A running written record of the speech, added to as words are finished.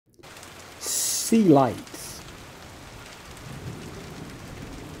sea lights.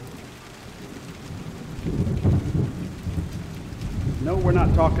 No, we're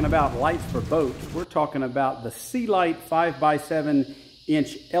not talking about lights for boats. We're talking about the Sealight 5x7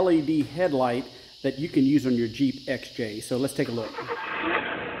 inch LED headlight that you can use on your Jeep XJ. So let's take a look.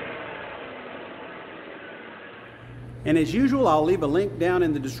 And as usual, I'll leave a link down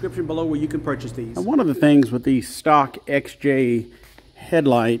in the description below where you can purchase these. And one of the things with these stock XJ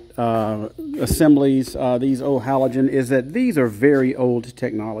headlight assemblies, these old halogen, is that these are very old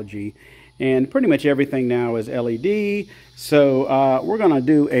technology. And pretty much everything now is LED. So we're going to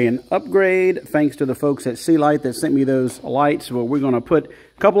do an upgrade thanks to the folks at Sealight that sent me those lights. Well, we're going to put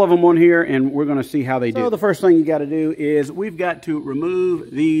a couple of them on here and we're going to see how they do. So the first thing you got to do is we've got to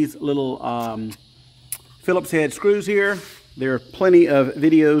remove these little Phillips head screws here. There are plenty of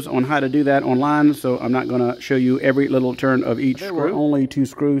videos on how to do that online, so I'm not going to show you every little turn of each screw. There were only 2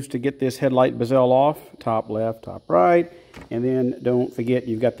 screws to get this headlight bezel off, top left, top right. And then don't forget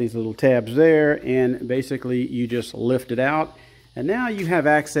you've got these little tabs there, and basically you just lift it out. And now you have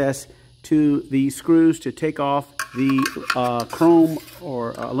access to the screws to take off the chrome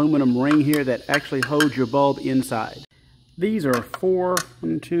or aluminum ring here that actually holds your bulb inside. These are 4,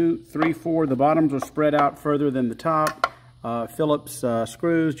 1, 2, 3, 4. The bottoms are spread out further than the top. Phillips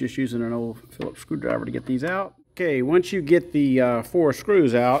screws, just using an old Phillips screwdriver to get these out. Okay, once you get the 4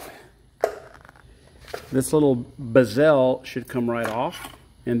 screws out, this little bezel should come right off.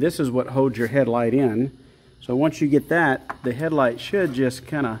 And this is what holds your headlight in. So once you get that, the headlight should just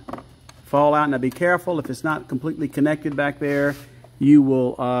kind of fall out. Now be careful, if it's not completely connected back there, you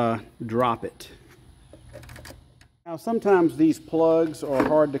will drop it. Now sometimes these plugs are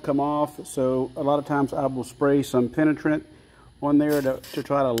hard to come off, so a lot of times I will spray some penetrant on there to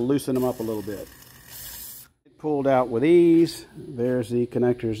try to loosen them up a little bit. It pulled out with ease. There's the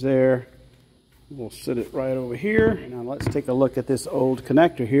connectors there. We'll sit it right over here. Now let's take a look at this old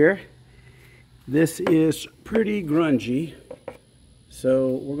connector here. This is pretty grungy,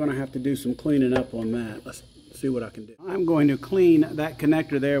 so we're going to have to do some cleaning up on that. Let's see what I can do. I'm going to clean that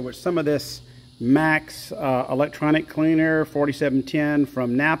connector there with some of this Max electronic cleaner 4710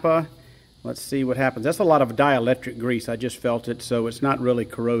 from Napa. Let's see what happens. That's a lot of dielectric grease. I just felt it, so it's not really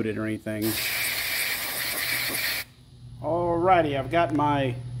corroded or anything. Alrighty, I've got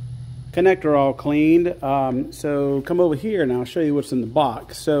my connector all cleaned. So come over here and I'll show you what's in the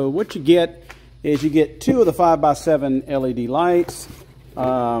box. So what you get is you get 2 of the 5x7 LED lights.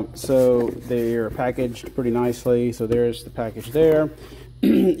 So they're packaged pretty nicely. So there's the package there.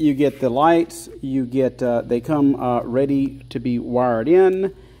 You get the lights, you get, they come ready to be wired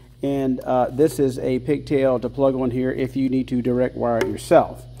in, and this is a pigtail to plug on here if you need to direct wire it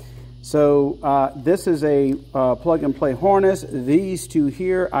yourself. So this is a plug and play harness. These 2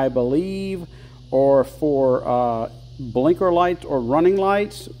 here, I believe, are for blinker lights or running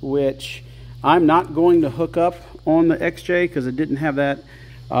lights, which I'm not going to hook up on the XJ because it didn't have that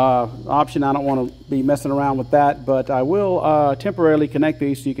option. I don't want to be messing around with that, but I will temporarily connect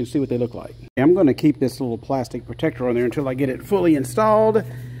these so you can see what they look like. I'm going to keep this little plastic protector on there until I get it fully installed.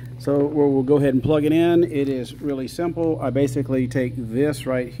 So we'll go ahead and plug it in. It is really simple. I basically take this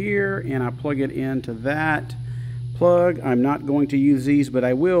right here and I plug it into that plug. I'm not going to use these, but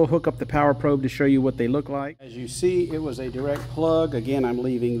I will hook up the power probe to show you what they look like. As you see, it was a direct plug. Again, I'm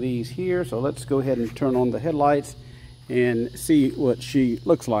leaving these here. So let's go ahead and turn on the headlights and see what she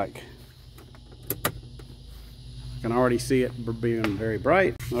looks like. I can already see it being very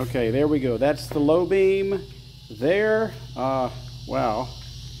bright. Okay, there we go. That's the low beam there. Wow.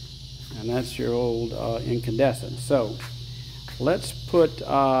 And that's your old incandescent. So let's put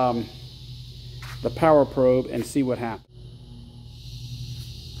the power probe and see what happens.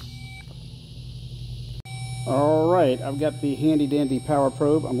 All right, I've got the handy dandy power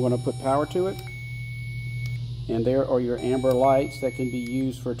probe. I'm going to put power to it. And there are your amber lights that can be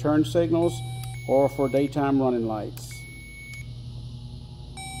used for turn signals or for daytime running lights.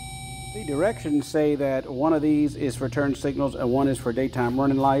 The directions say that one of these is for turn signals and one is for daytime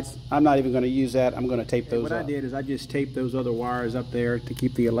running lights. I'm not even going to use that. I'm going to tape those up. What I did is I just taped those other wires up there to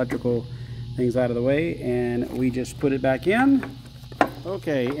keep the electrical things out of the way, and we just put it back in.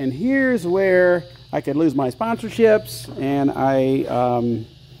 Okay, and here's where I could lose my sponsorships, and I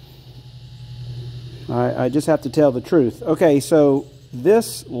just have to tell the truth. Okay, so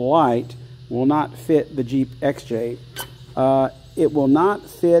this light will not fit the Jeep XJ. It will not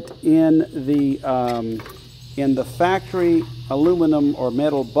fit in the factory aluminum or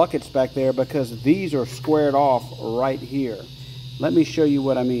metal buckets back there because these are squared off right here. Let me show you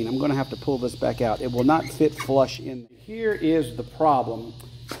what I mean. I'm going to have to pull this back out. It will not fit flush in. Here is the problem.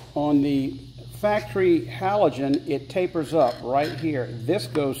 On the factory halogen, it tapers up right here. This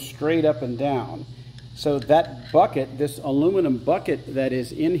goes straight up and down. So that bucket, this aluminum bucket that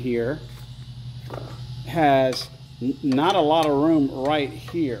is in here, has not a lot of room right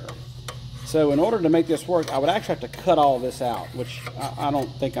here. So in order to make this work, I would actually have to cut all this out, which I don't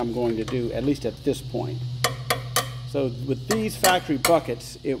think I'm going to do, at least at this point. So with these factory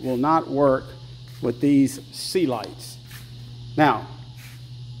buckets, it will not work with these C-lights. Now,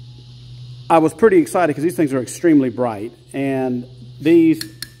 I was pretty excited because these things are extremely bright, and these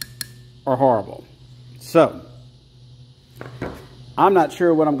are horrible. So, I'm not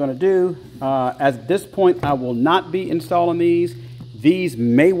sure what I'm going to do. At this point, I will not be installing these. These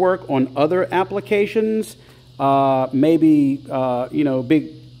may work on other applications, maybe, you know, big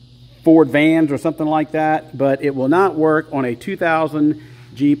Ford vans or something like that, but it will not work on a 2000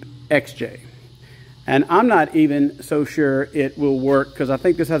 Jeep XJ. And I'm not even so sure it will work because I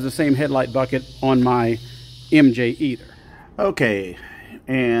think this has the same headlight bucket on my MJ either. Okay,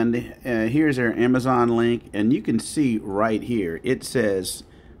 and here's our Amazon link, and you can see right here, it says,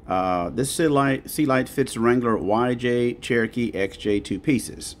 this C-Light fits Wrangler YJ Cherokee XJ 2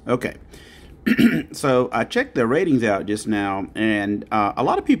 pieces. Okay, so I checked the ratings out just now, and a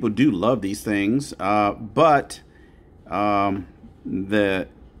lot of people do love these things, but the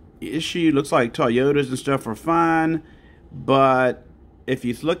issue looks like Toyotas and stuff are fine, but if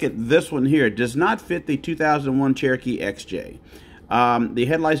you look at this one here, it does not fit the 2001 Cherokee XJ. The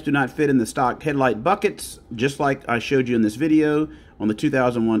headlights do not fit in the stock headlight buckets, just like I showed you in this video on the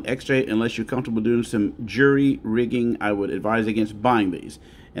 2001 XJ. Unless you're comfortable doing some jury rigging, I would advise against buying these.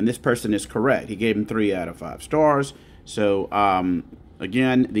 And this person is correct. He gave them 3 out of 5 stars. So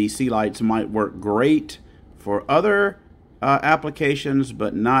again, the C-Lights might work great for other applications,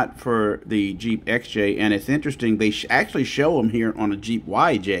 but not for the Jeep XJ. And it's interesting, they actually show them here on a Jeep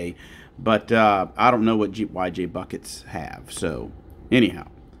YJ, but I don't know what Jeep YJ buckets have. So anyhow,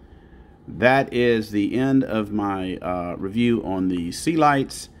 that is the end of my review on the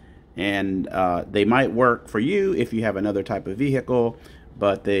C-Lights, and they might work for you if you have another type of vehicle,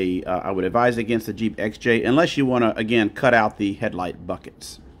 but they I would advise against the Jeep XJ unless you want to, again, cut out the headlight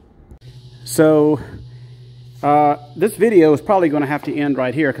buckets. So this video is probably going to have to end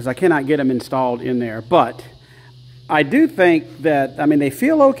right here because I cannot get them installed in there. But I do think that, I mean, they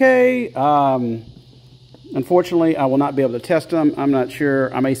feel okay. Unfortunately, I will not be able to test them. I'm not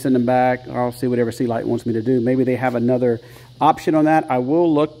sure. I may send them back. I'll see whatever C-Light wants me to do. Maybe they have another option on that. I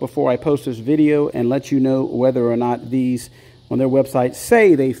will look before I post this video and let you know whether or not these on their website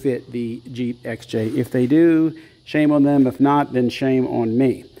say they fit the Jeep XJ. If they do, shame on them. If not, then shame on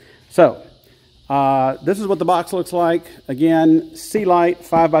me. So, this is what the box looks like. Again, C-Light,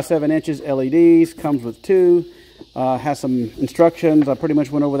 5x7 inches LEDs, comes with 2, has some instructions. I pretty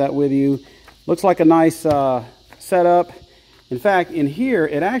much went over that with you. Looks like a nice setup. In fact, in here,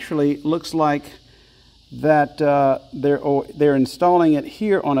 it actually looks like that they're installing it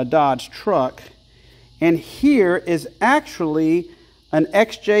here on a Dodge truck. And here is actually an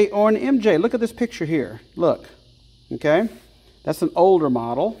XJ or an MJ. Look at this picture here. Look, okay? That's an older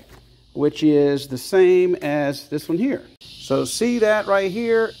model, which is the same as this one here. So see that right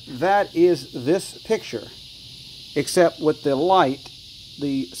here? That is this picture, except with the light,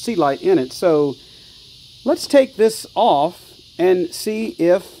 the C-Light in it. So let's take this off and see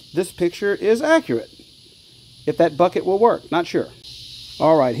if this picture is accurate, if that bucket will work. Not sure.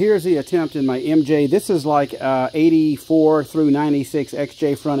 All right, here's the attempt in my MJ. This is like 84 through 96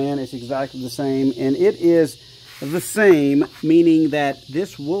 XJ front end. It's exactly the same, and it is the same, meaning that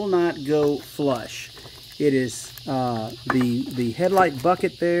this will not go flush. It is the headlight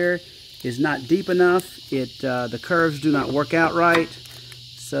bucket there is not deep enough. The curves do not work out right,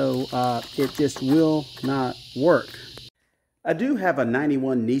 so it just will not work. I do have a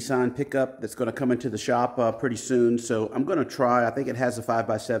 91 Nissan pickup that's going to come into the shop pretty soon, so I'm going to try, I think it has a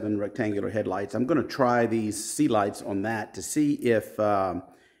 5x7 rectangular headlights. I'm going to try these C-Lights on that to see if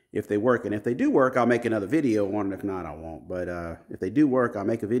they work. And if they do work, I'll make another video on it. If not, I won't. But if they do work, I'll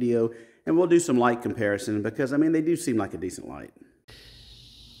make a video, and we'll do some light comparison because, I mean, they do seem like a decent light.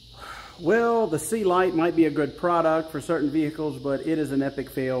 Well, the C-Light might be a good product for certain vehicles, but it is an epic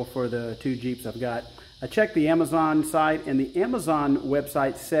fail for the 2 Jeeps I've got. I checked the Amazon site, and the Amazon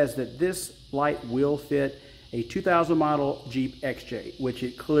website says that this light will fit a 2000 model Jeep XJ, which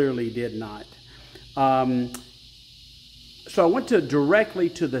it clearly did not. So I went directly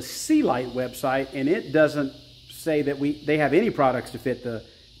to the C-Light website, and it doesn't say that they have any products to fit the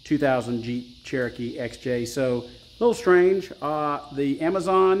 2000 Jeep Cherokee XJ. So a little strange. The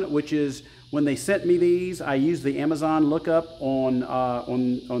Amazon, which is When they sent me these, I used the Amazon lookup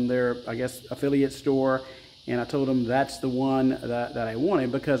on their, I guess, affiliate store, and I told them that's the one that I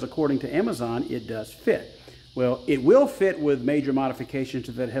wanted because according to Amazon, it does fit. Well, it will fit with major modifications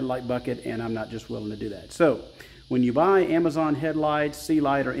to that headlight bucket, and I'm not just willing to do that. So when you buy Amazon headlights,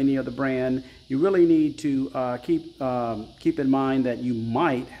 Sealite, or any other brand, you really need to keep in mind that you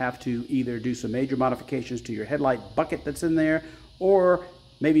might have to either do some major modifications to your headlight bucket that's in there, or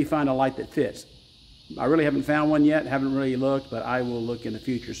maybe find a light that fits. I really haven't found one yet, haven't really looked, but I will look in the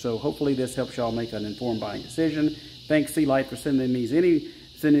future. So hopefully this helps y'all make an informed buying decision. Thanks Sealite for sending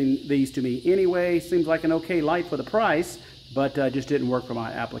these to me anyway. Seems like an okay light for the price, but just didn't work for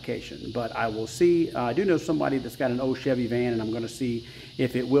my application. But I will see. I do know somebody that's got an old Chevy van, and I'm going to see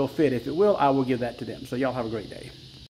if it will fit. If it will, I will give that to them. So y'all have a great day.